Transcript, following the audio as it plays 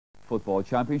Football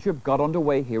Championship got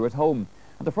underway here at home.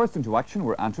 And the first into action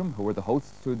were Antrim, who were the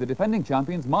hosts to the defending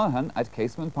champions Monaghan at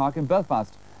Casement Park in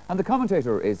Belfast. And the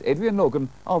commentator is Adrian Logan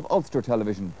of Ulster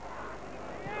Television.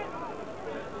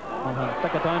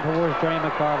 Flick it down towards Jerry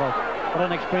McDarville. What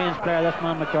an experienced player this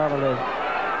man McDarville is.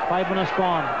 5 minutes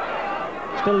gone.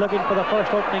 Still looking for the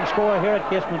first opening score here at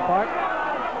Casement Park.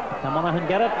 Can Monaghan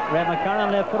get it? Ray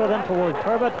McCarran will put it in towards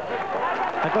Turbot.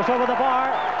 It goes over the bar.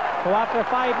 So after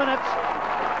 5 minutes,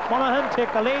 Monaghan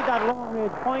take the lead. That long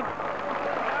range point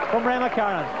from Ray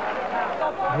McCarran.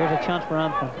 Here's a chance for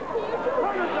Antrim.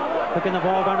 Looking the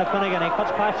ball down to Finnegan. He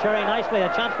cuts past Sherry nicely.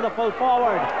 A chance for the full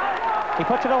forward. He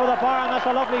puts it over the bar, and that's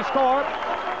a lovely score.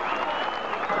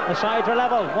 The sides are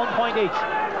level, 1 point each.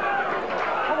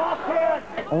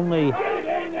 Only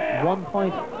 1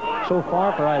 point so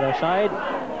far for either side.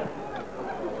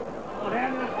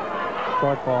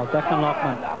 Short ball, Declan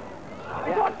Lockman.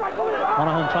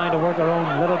 Monaghan trying to work their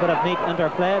own little bit of neat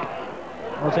interplay.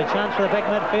 There's a chance for the big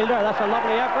midfielder. That's a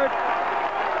lovely effort.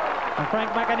 And Frank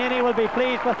McEnany will be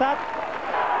pleased with that.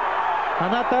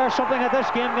 And that there's something that this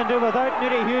game can do without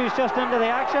Nudie Hughes just into the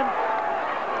action.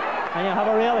 And you have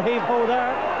a real heave-ho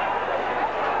there.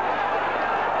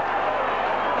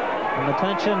 And the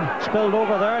tension spilled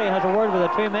over there. He has a word with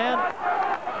the two men.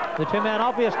 The two men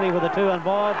obviously with the two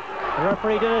involved. The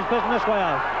referee did his business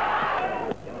well.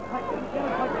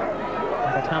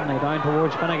 Tamney down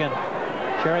towards Finnegan.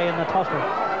 Sherry in the tussle.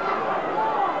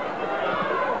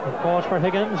 The pause for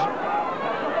Higgins.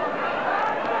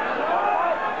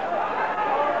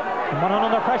 Monaghan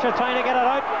under pressure trying to get it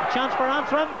out. Chance for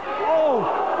Antrim. Oh!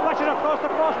 Flash it across the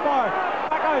crossbar.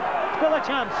 Back out. Still a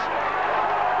chance.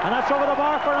 And that's over the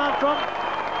bar for Antrim.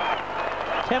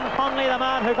 Tim Conley, the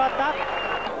man who got that.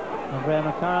 And Ray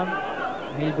McCarran,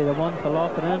 he'll be the one to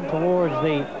lock it in towards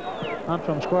the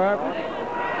Antrim square.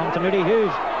 Comes to Nudie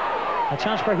Hughes. A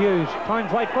chance for Hughes.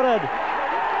 Turns right-footed.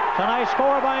 It's a nice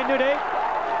score by Nudie.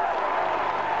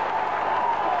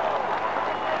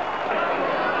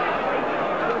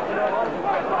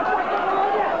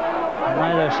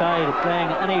 Neither side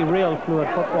playing any real fluid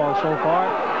football so far.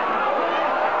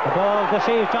 The ball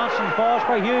deceives Johnson. Falls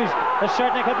for Hughes. There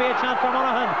certainly could be a chance for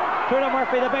Monaghan. Through to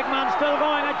Murphy, the big man still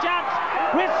going. A chance.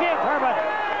 Great save, Turbot.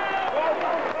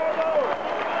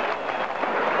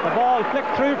 The ball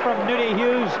flicked through from Nudie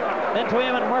Hughes into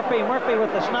Eamon Murphy. Murphy with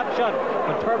the snapshot.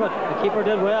 But Turbot, the keeper,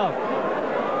 did well.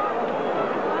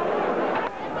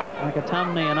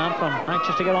 McAtamney and Antrim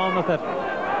anxious to get on with it.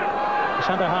 The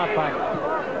centre half-back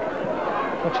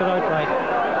puts it out right.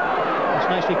 It's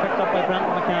nicely picked up by Brendan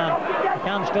McCann.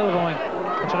 McCann still going.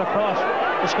 Puts it across.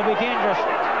 This could be dangerous.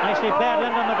 Nicely played,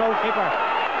 Lyndon, the goalkeeper.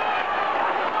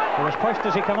 He was pushed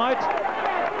as he came out.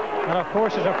 That, of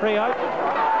course, is a free out.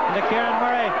 And to Kieran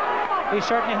Murray. He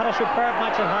certainly had a superb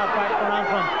match at half-back for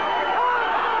Antrim.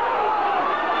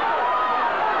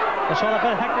 It's all a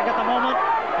bit hectic at the moment.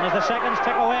 And as the seconds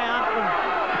tick away, Antrim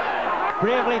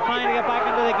bravely trying to get back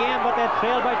into the game, but they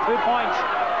trailed by 2 points.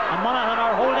 And Monaghan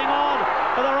are holding on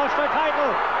for the Ulster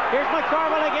title. Here's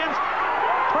McDarville against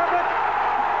Turbot.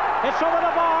 It's over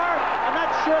the bar, and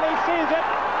that surely seals it.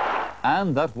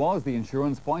 And that was the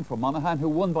insurance point for Monaghan, who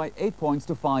won by 8 points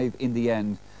to 5 in the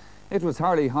end. It was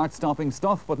hardly heart-stopping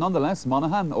stuff, but nonetheless,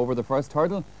 Monaghan over the first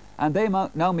hurdle, and they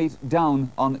now meet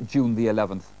Down on June the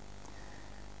 11th.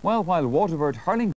 Well, while Waterford hurling